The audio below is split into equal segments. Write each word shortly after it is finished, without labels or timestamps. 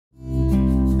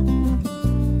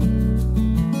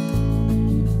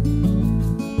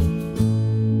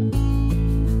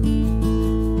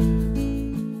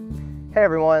Hey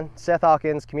everyone, Seth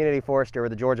Hawkins, Community Forester with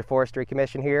the Georgia Forestry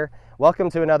Commission here. Welcome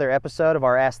to another episode of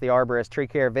our Ask the Arborist Tree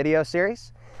Care video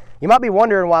series. You might be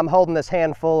wondering why I'm holding this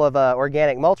handful of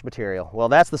organic mulch material. Well,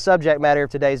 that's the subject matter of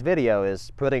today's video,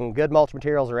 is putting good mulch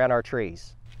materials around our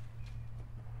trees.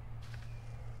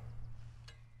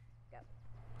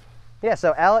 Yeah,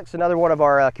 so Alex, another one of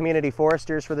our community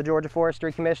foresters for the Georgia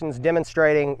Forestry Commission, is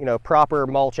demonstrating, proper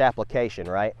mulch application,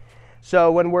 right?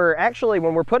 So when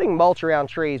we're putting mulch around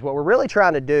trees, what we're really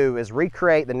trying to do is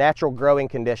recreate the natural growing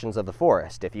conditions of the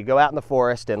forest. If you go out in the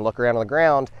forest and look around on the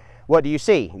ground, what do you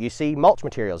see? You see mulch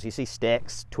materials. You see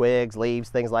sticks, twigs, leaves,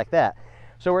 things like that.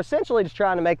 So we're essentially just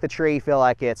trying to make the tree feel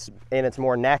like it's in its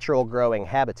more natural growing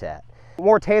habitat.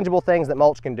 More tangible things that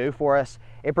mulch can do for us: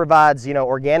 it provides,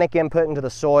 organic input into the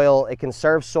soil. It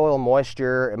conserves soil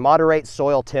moisture. It moderates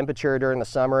soil temperature during the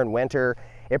summer and winter.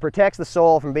 It protects the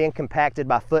soil from being compacted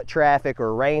by foot traffic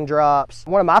or raindrops.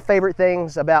 One of my favorite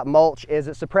things about mulch is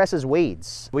it suppresses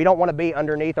weeds. We don't want to be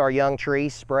underneath our young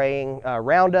trees spraying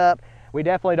Roundup. We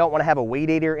definitely don't want to have a weed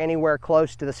eater anywhere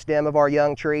close to the stem of our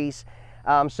young trees.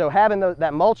 So having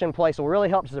that mulch in place will really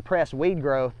help to suppress weed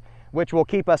growth, which will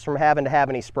keep us from having to have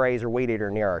any sprays or weed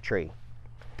eater near our tree.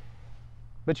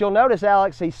 But you'll notice,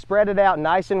 Alex, he spread it out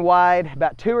nice and wide,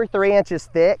 about 2 or 3 inches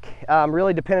thick,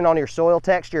 really depending on your soil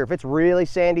texture. If it's really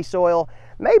sandy soil,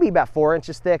 maybe about 4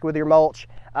 inches thick with your mulch.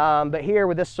 But here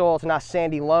with this soil, it's a nice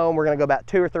sandy loam. We're gonna go about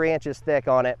 2 or 3 inches thick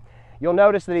on it. You'll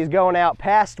notice that he's going out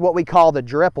past what we call the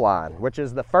drip line, which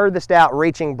is the furthest out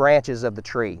reaching branches of the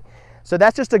tree. So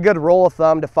that's just a good rule of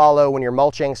thumb to follow when you're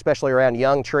mulching, especially around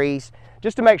young trees,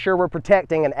 just to make sure we're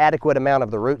protecting an adequate amount of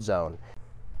the root zone.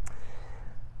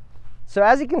 So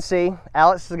as you can see,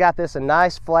 Alex has got this a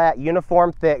nice flat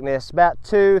uniform thickness, about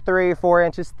 2, 3, 4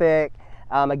 inches thick.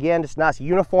 Again, just a nice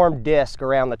uniform disc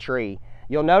around the tree.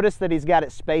 You'll notice that he's got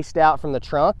it spaced out from the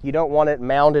trunk. You don't want it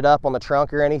mounded up on the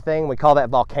trunk or anything. We call that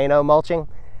volcano mulching.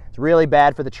 It's really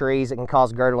bad for the trees. It can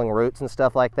cause girdling roots and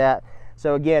stuff like that.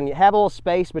 So again, you have a little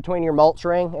space between your mulch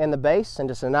ring and the base, and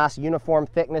just a nice uniform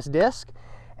thickness disc.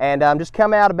 And just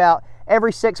come out about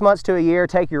every 6 months to a year,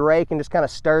 take your rake and just kind of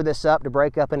stir this up to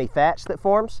break up any thatch that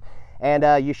forms.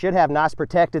 And you should have nice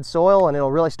protected soil, and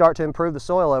it'll really start to improve the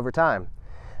soil over time.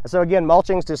 So again,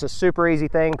 mulching is just a super easy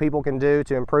thing people can do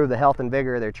to improve the health and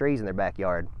vigor of their trees in their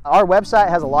backyard. Our website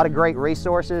has a lot of great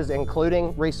resources,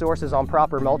 including resources on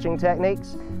proper mulching techniques.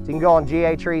 So you can go on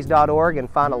gatrees.org and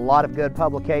find a lot of good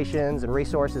publications and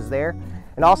resources there.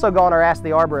 And also go on our Ask the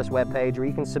Arborist webpage, where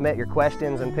you can submit your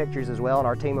questions and pictures as well, and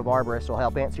our team of arborists will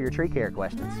help answer your tree care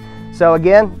questions. So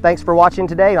again, thanks for watching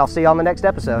today, and I'll see you on the next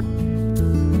episode.